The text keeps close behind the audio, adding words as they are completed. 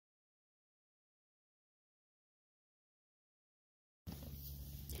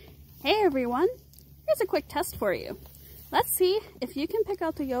Hey everyone, here's a quick test for you. Let's see if you can pick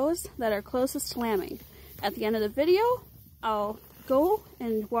out the ewes that are closest to lambing. At the end of the video, I'll go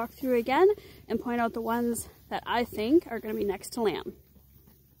and walk through again and point out the ones that I think are going to be next to lamb.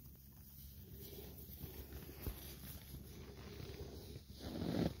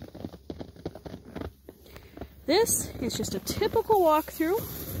 This is just a typical walkthrough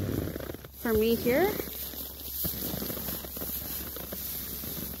for me here.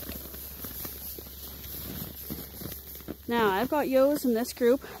 Now, I've got ewes in this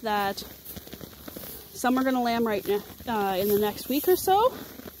group that some are going to lamb right now, in the next week or so.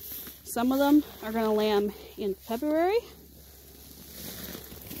 Some of them are going to lamb in February.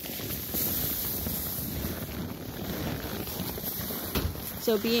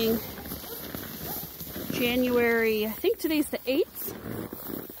 So being January, I think today's the 8th,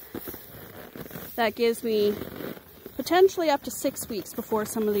 that gives me potentially up to 6 weeks before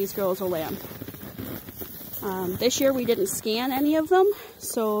some of these girls will lamb. This year we didn't scan any of them,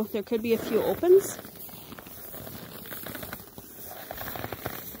 so there could be a few opens.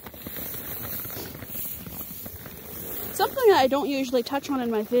 Something that I don't usually touch on in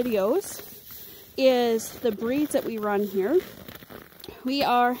my videos is the breeds that we run here. We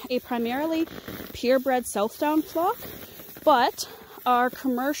are a primarily purebred Southdown flock, but our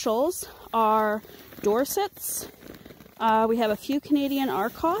commercials are Dorsets. We have a few Canadian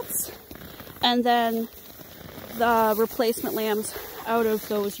Arcots, and then the replacement lambs out of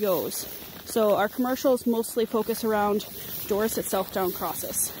those ewes. So our commercials mostly focus around Dorset Southdown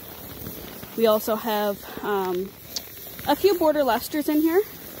crosses. We also have a few Border Leicesters in here.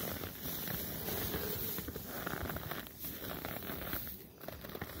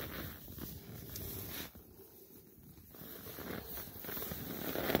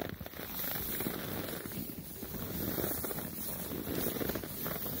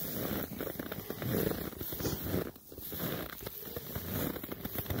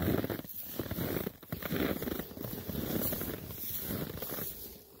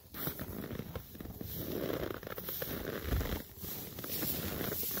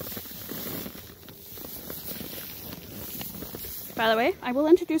 By the way, I will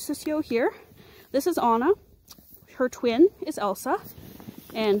introduce this ewe here. This is Anna. Her twin is Elsa,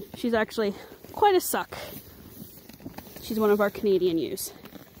 and she's actually quite a suck. She's one of our Canadian ewes.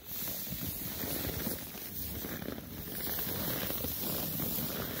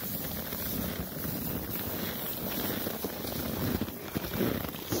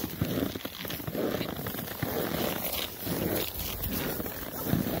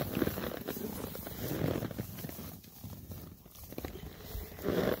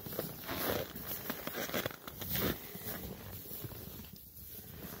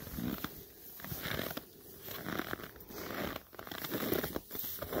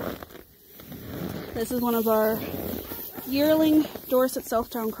 This is one of our yearling Dorset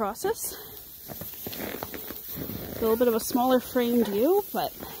Southdown crosses. A little bit of a smaller framed ewe,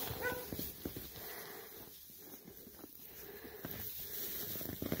 but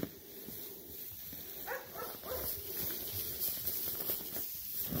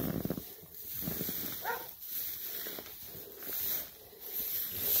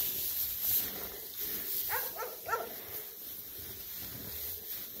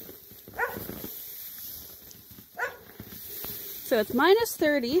so it's minus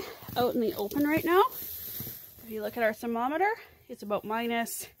 30 out in the open right now. If you look at our thermometer, it's about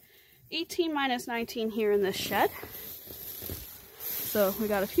minus 18, minus 19 here in this shed. So we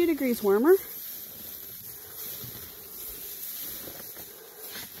got a few degrees warmer.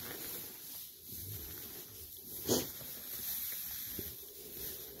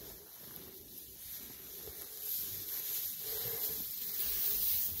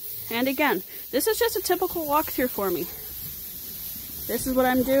 And again, this is just a typical walkthrough for me. This is what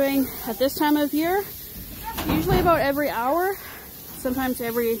I'm doing at this time of year, usually about every hour, sometimes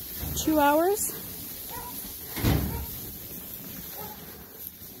every 2 hours.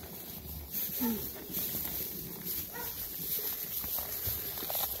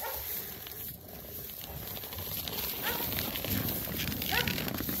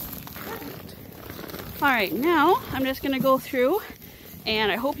 Alright, now I'm just going to go through,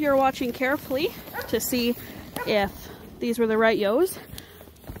 and I hope you're watching carefully to see if these were the right ewes.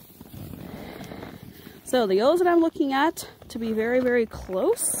 So the ewes that I'm looking at to be very, very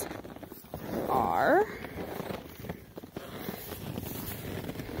close are,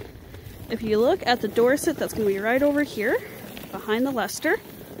 if you look at the Dorset, that's going to be right over here behind the Leicester.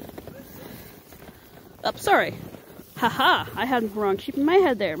 Oh, sorry. Haha, I had the wrong sheep in my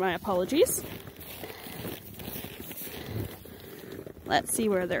head there. My apologies. Let's see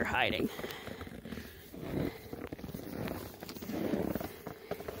where they're hiding.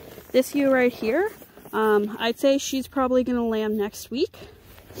 This ewe right here, I'd say she's probably going to lamb next week.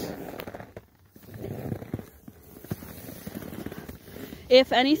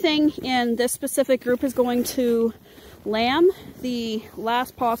 If anything in this specific group is going to lamb, the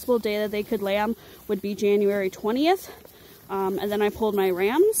last possible day that they could lamb would be January 20th. And then I pulled my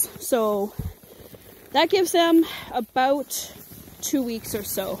rams. So that gives them about 2 weeks or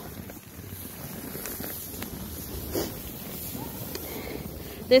so.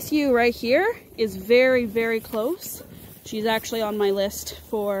 This ewe right here is very, very close. She's actually on my list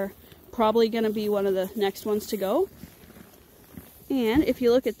for probably going to be one of the next ones to go. And if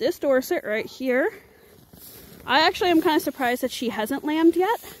you look at this Dorset right here, I actually am kind of surprised that she hasn't lambed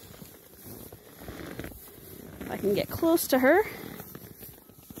yet. If I can get close to her.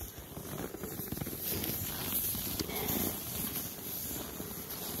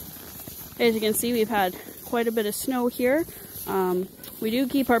 As you can see, we've had quite a bit of snow here. We do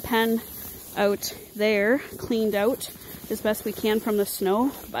keep our pen out there cleaned out as best we can from the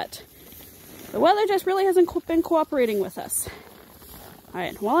snow, but the weather just really hasn't been cooperating with us.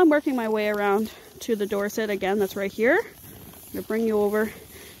 Alright, while I'm working my way around to the Dorset again, that's right here, I'm going to bring you over.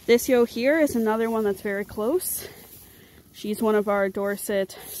 This ewe here is another one that's very close. She's one of our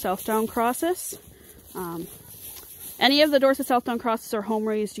Dorset Southdown crosses. Any of the Dorset Southdown crosses are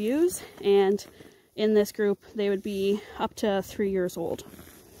home-raised ewes, and in this group they would be up to 3 years old.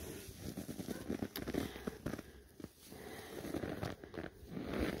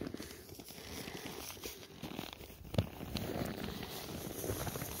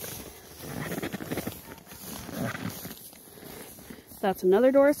 That's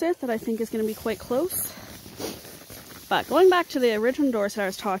another Dorset that I think is going to be quite close. But going back to the original Dorset I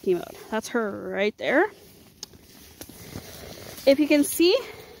was talking about, that's her right there. If you can see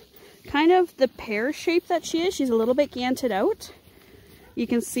kind of the pear shape that she is, she's a little bit ganted out. You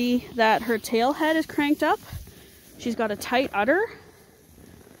can see that her tail head is cranked up. She's got a tight udder.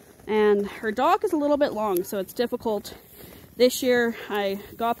 And her dock is a little bit long, so it's difficult. This year I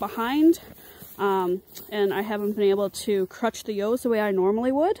got behind and I haven't been able to crutch the ewes the way I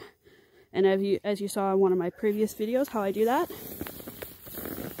normally would. And as you saw in one of my previous videos, how I do that.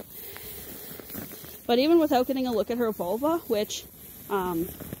 But even without getting a look at her vulva, which I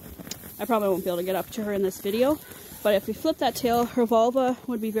probably won't be able to get up to her in this video, but if we flip that tail, her vulva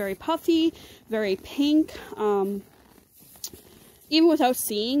would be very puffy, very pink. Even without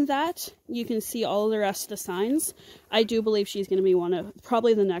seeing that, you can see all of the rest of the signs. I do believe she's going to be one of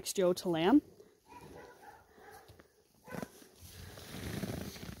probably the next ewe to lamb.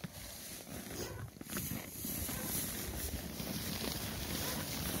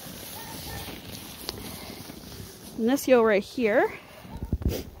 And this ewe right here,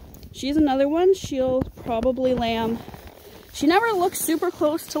 she's another one. She'll probably lamb. She never looks super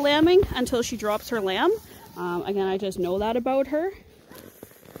close to lambing until she drops her lamb. Again, I just know that about her.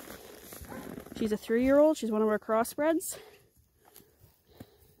 She's a 3-year-old. She's one of our crossbreds.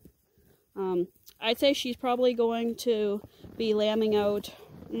 I'd say she's probably going to be lambing out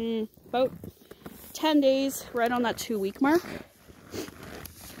about 10 days, right on that 2-week mark.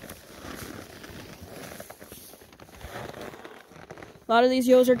 A lot of these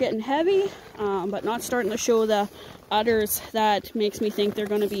ewes are getting heavy, but not starting to show the udders that makes me think they're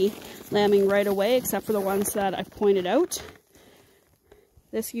going to be lambing right away, except for the ones that I've pointed out.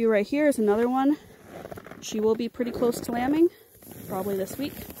 This ewe right here is another one. She will be pretty close to lambing, probably this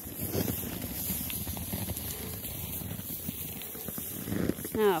week.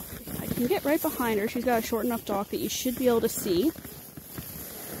 Now, if I can get right behind her, she's got a short enough dock that you should be able to see.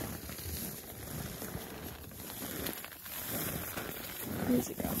 Where's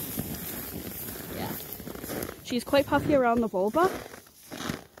it go? Yeah. She's quite puffy around the vulva.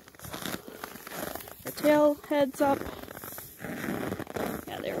 Her tail heads up.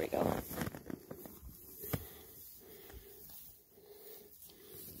 Yeah, there we go.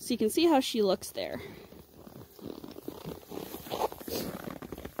 So you can see how she looks there.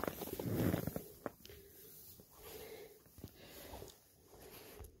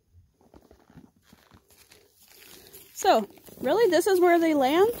 So, really, this is where they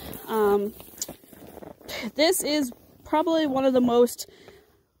land. This is probably one of the most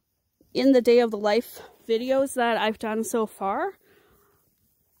in the day of the life videos that I've done so far.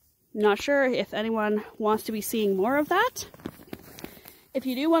 Not sure if anyone wants to be seeing more of that. If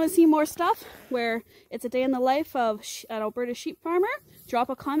you do want to see more stuff where it's a day in the life of an Alberta sheep farmer, drop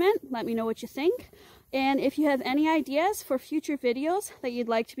a comment, let me know what you think. And if you have any ideas for future videos that you'd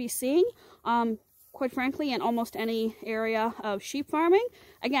like to be seeing, quite frankly, in almost any area of sheep farming.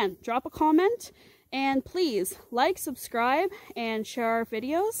 Again, drop a comment, and please like, subscribe, and share our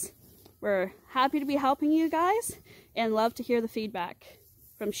videos. We're happy to be helping you guys and love to hear the feedback.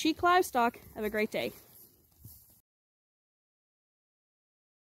 From Chic Livestock, have a great day.